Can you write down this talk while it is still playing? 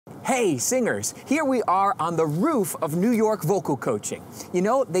Hey singers, here we are on the roof of New York vocal coaching. You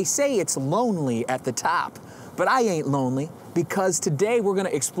know, they say it's lonely at the top, but I ain't lonely because today we're gonna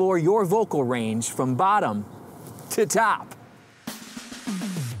explore your vocal range from bottom to top.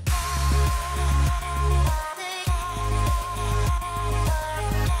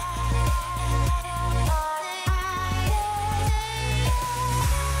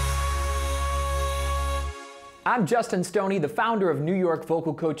 I'm Justin Stoney, the founder of New York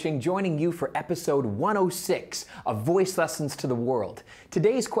Vocal Coaching, joining you for episode 106 of Voice Lessons to the World.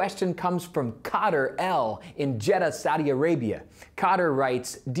 Today's question comes from Cotter L. in Jeddah, Saudi Arabia. Cotter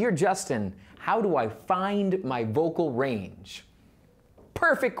writes, "Dear Justin, how do I find my vocal range?"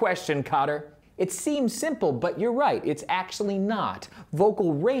 Perfect question, Cotter. It seems simple, but you're right, it's actually not.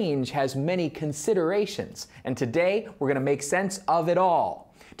 Vocal range has many considerations, and today we're going to make sense of it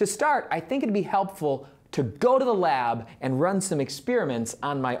all. To start, I think it'd be helpful to go to the lab and run some experiments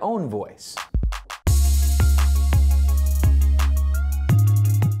on my own voice.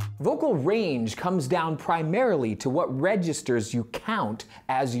 Vocal range comes down primarily to what registers you count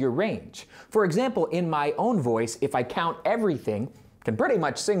as your range. For example, in my own voice, if I count everything, I can pretty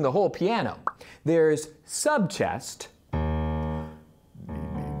much sing the whole piano. There's subchest,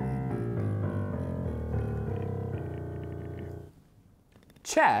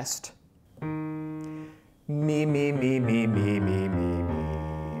 chest, me, me, me, me, me, me, me,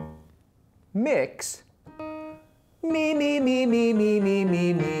 me. Mix, me, me, me, me, me, me,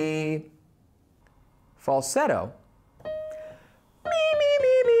 me, me. Falsetto, me, me,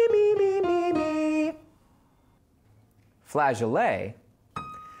 me, me, me, me, me, me. Flageolet,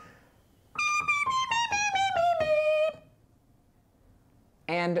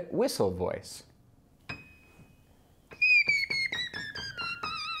 and whistle voice.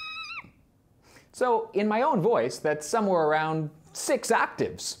 So in my own voice, that's somewhere around 6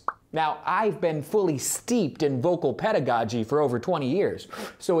 octaves. Now, I've been fully steeped in vocal pedagogy for over 20 years,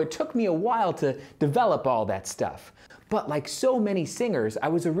 so it took me a while to develop all that stuff. But like so many singers, I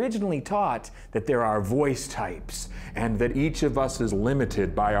was originally taught that there are voice types, and that each of us is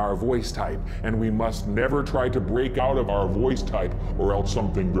limited by our voice type, and we must never try to break out of our voice type, or else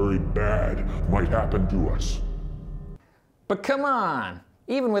something very bad might happen to us. But come on!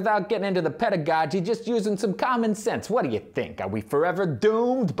 Even without getting into the pedagogy, just using some common sense, what do you think? Are we forever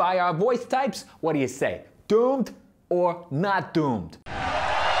doomed by our voice types? What do you say? Doomed or not doomed?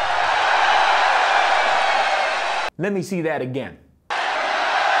 Let me see that again.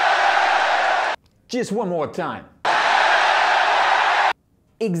 Just one more time.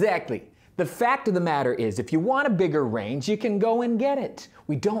 Exactly. The fact of the matter is, if you want a bigger range, you can go and get it.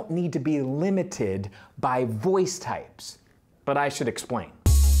 We don't need to be limited by voice types. But I should explain.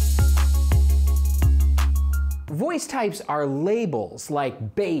 Voice types are labels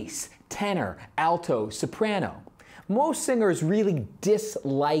like bass, tenor, alto, soprano. Most singers really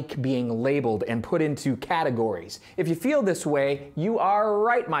dislike being labeled and put into categories. If you feel this way, you are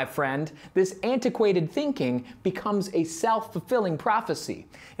right, my friend. This antiquated thinking becomes a self-fulfilling prophecy.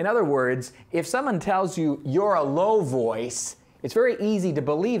 In other words, if someone tells you you're a low voice, it's very easy to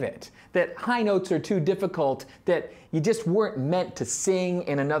believe it, that high notes are too difficult, that you just weren't meant to sing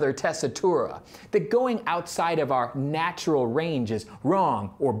in another tessitura, that going outside of our natural range is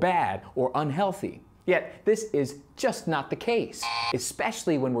wrong or bad or unhealthy. Yet this is just not the case,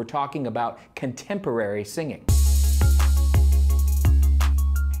 especially when we're talking about contemporary singing.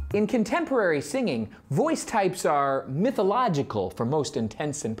 In contemporary singing, voice types are mythological for most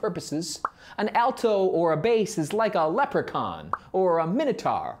intents and purposes. An alto or a bass is like a leprechaun, or a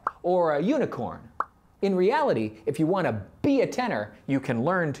minotaur, or a unicorn. In reality, if you want to be a tenor, you can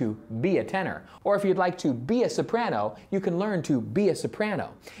learn to be a tenor. Or if you'd like to be a soprano, you can learn to be a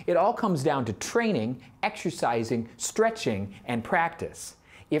soprano. It all comes down to training, exercising, stretching, and practice.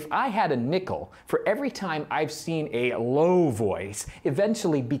 If I had a nickel for every time I've seen a low voice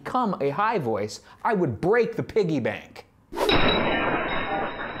eventually become a high voice, I would break the piggy bank.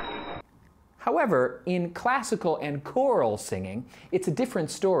 However, in classical and choral singing, it's a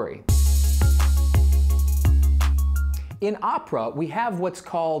different story. In opera, we have what's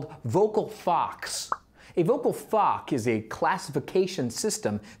called vocal fox. A vocal fox is a classification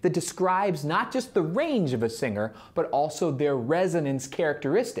system that describes not just the range of a singer, but also their resonance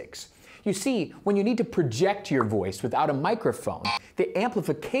characteristics. You see, when you need to project your voice without a microphone, the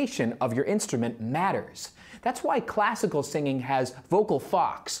amplification of your instrument matters. That's why classical singing has vocal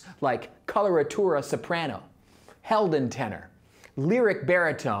fox, like coloratura soprano, held in tenor, lyric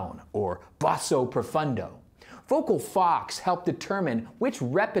baritone, or basso profundo. Vocal fox help determine which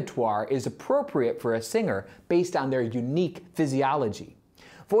repertoire is appropriate for a singer based on their unique physiology.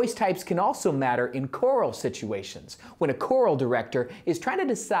 Voice types can also matter in choral situations. When a choral director is trying to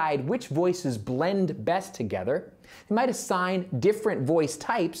decide which voices blend best together, they might assign different voice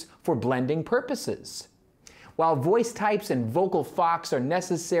types for blending purposes. While voice types and vocal fox are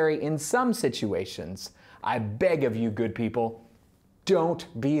necessary in some situations, I beg of you, good people, don't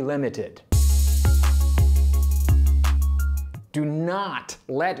be limited. Do not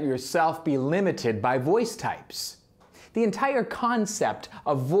let yourself be limited by voice types. The entire concept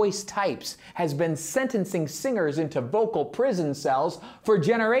of voice types has been sentencing singers into vocal prison cells for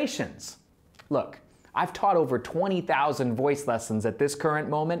generations. Look, I've taught over 20,000 voice lessons at this current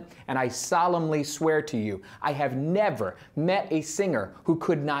moment, and I solemnly swear to you, I have never met a singer who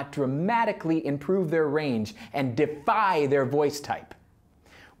could not dramatically improve their range and defy their voice type.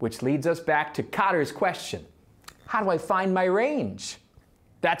 Which leads us back to Cotter's question, how do I find my range?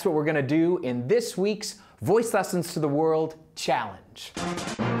 That's what we're going to do in this week's Voice Lessons to the World Challenge.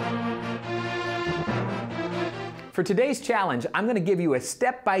 For today's challenge, I'm going to give you a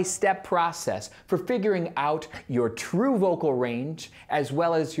step-by-step process for figuring out your true vocal range as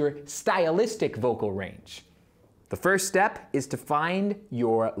well as your stylistic vocal range. The first step is to find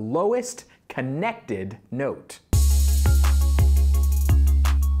your lowest connected note.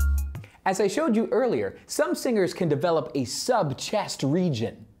 As I showed you earlier, some singers can develop a sub-chest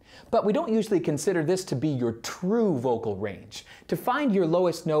region. But we don't usually consider this to be your true vocal range. To find your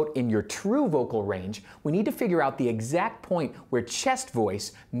lowest note in your true vocal range, we need to figure out the exact point where chest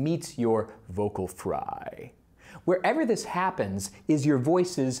voice meets your vocal fry. Wherever this happens is your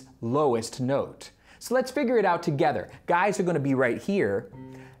voice's lowest note. So let's figure it out together. Guys are going to be right here,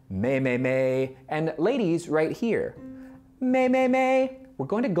 may, and ladies right here, may. We're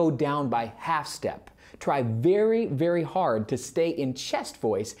going to go down by half step. Try very, very hard to stay in chest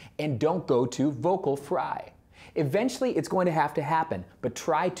voice and don't go to vocal fry. Eventually it's going to have to happen, but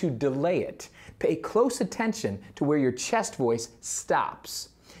try to delay it. Pay close attention to where your chest voice stops.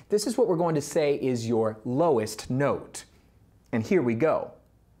 This is what we're going to say is your lowest note. And here we go.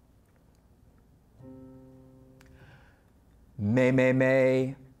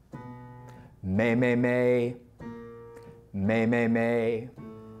 May.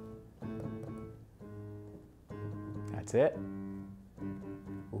 That's it.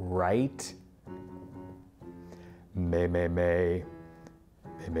 Right. May.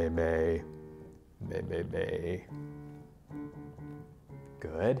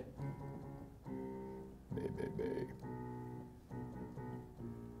 Good. May.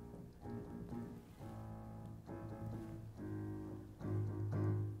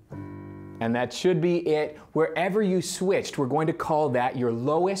 And that should be it. Wherever you switched, we're going to call that your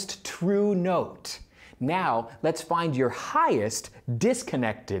lowest true note. Now, let's find your highest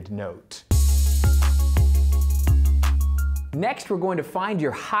disconnected note. Next, we're going to find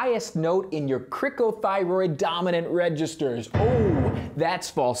your highest note in your cricothyroid dominant registers. Oh, that's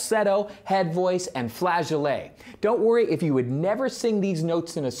falsetto, head voice, and flageolet. Don't worry if you would never sing these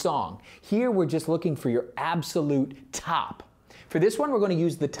notes in a song. Here, we're just looking for your absolute top. For this one, we're going to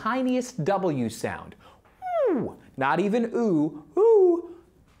use the tiniest W sound. Ooh, not even ooh, ooh,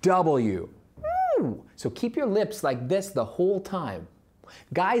 W. Ooh. So keep your lips like this the whole time.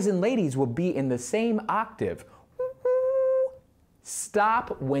 Guys and ladies will be in the same octave. Ooh.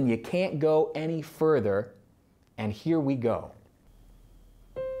 Stop when you can't go any further, and here we go.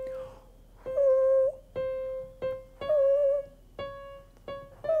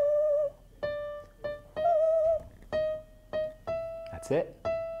 That's it.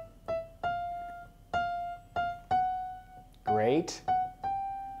 Great.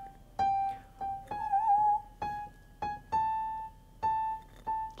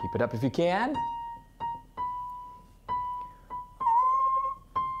 Keep it up if you can.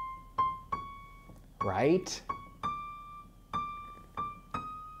 Right.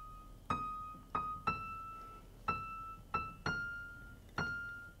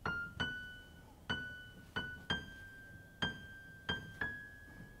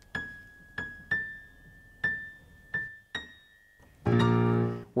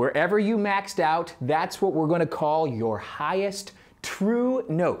 Wherever you maxed out, that's what we're going to call your highest true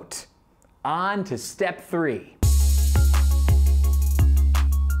note. On to step 3.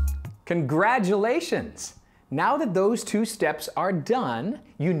 Congratulations! Now that those 2 steps are done,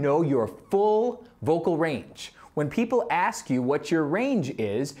 you know your full vocal range. When people ask you what your range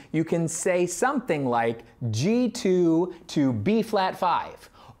is, you can say something like G2 to B flat 5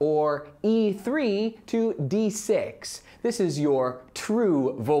 or E3 to D6. This is your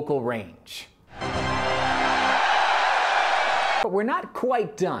true vocal range. But we're not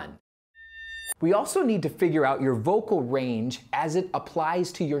quite done. We also need to figure out your vocal range as it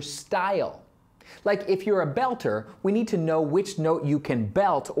applies to your style. Like if you're a belter, we need to know which note you can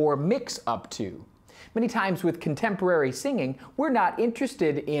belt or mix up to. Many times with contemporary singing, we're not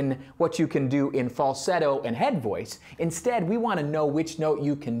interested in what you can do in falsetto and head voice. Instead, we want to know which note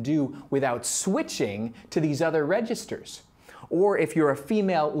you can do without switching to these other registers. Or if you're a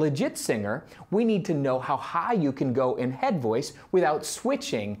female legit singer, we need to know how high you can go in head voice without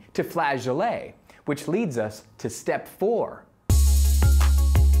switching to flageolet, which leads us to step 4.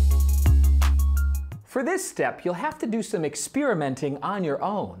 For this step, you'll have to do some experimenting on your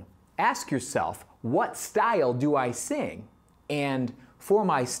own. Ask yourself, what style do I sing? And for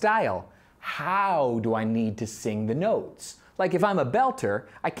my style, how do I need to sing the notes? Like if I'm a belter,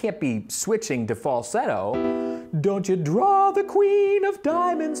 I can't be switching to falsetto. Don't you draw the queen of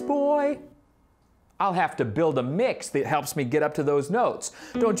diamonds, boy? I'll have to build a mix that helps me get up to those notes.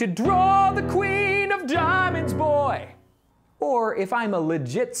 Don't you draw the queen of diamonds, boy? Or if I'm a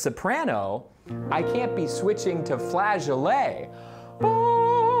legit soprano, I can't be switching to flageolet.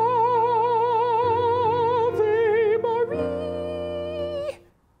 Ave Marie.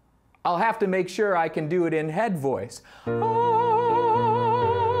 I'll have to make sure I can do it in head voice.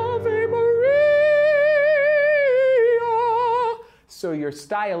 So your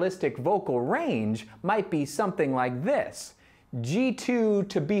stylistic vocal range might be something like this. G2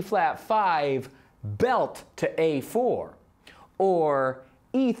 to B flat 5, belt to A4. Or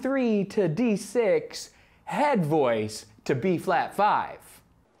E3 to D6, head voice to B flat 5.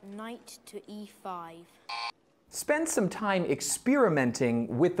 Knight to E5. Spend some time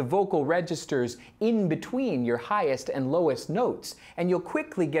experimenting with the vocal registers in between your highest and lowest notes, and you'll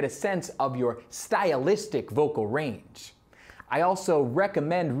quickly get a sense of your stylistic vocal range. I also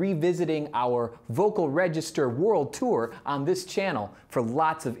recommend revisiting our Vocal Register World Tour on this channel for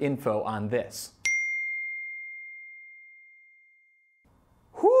lots of info on this.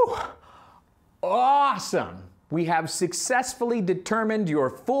 Whew! Awesome! We have successfully determined your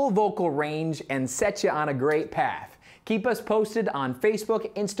full vocal range and set you on a great path. Keep us posted on Facebook,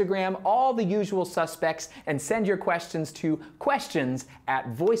 Instagram, all the usual suspects, and send your questions to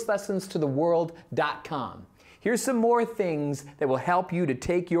questions@voicelessonstotheworld.com. Here's some more things that will help you to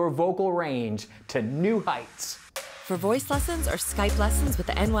take your vocal range to new heights. For voice lessons or Skype lessons with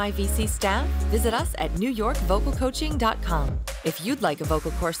the NYVC staff, visit us at newyorkvocalcoaching.com. If you'd like a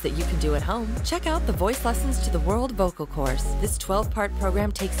vocal course that you can do at home, check out the Voice Lessons to the World vocal course. This 12-part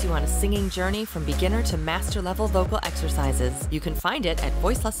program takes you on a singing journey from beginner to master-level vocal exercises. You can find it at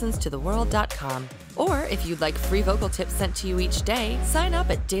voicelessonstotheworld.com. Or if you'd like free vocal tips sent to you each day, sign up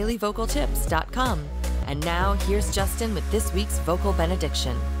at dailyvocaltips.com. And now, here's Justin with this week's Vocal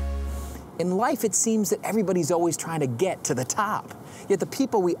Benediction. In life, it seems that everybody's always trying to get to the top. Yet the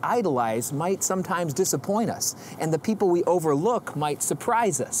people we idolize might sometimes disappoint us, and the people we overlook might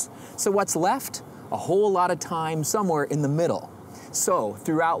surprise us. So what's left? A whole lot of time somewhere in the middle. So,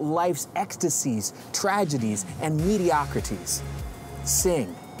 throughout life's ecstasies, tragedies, and mediocrities,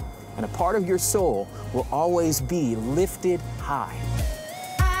 sing, and a part of your soul will always be lifted high.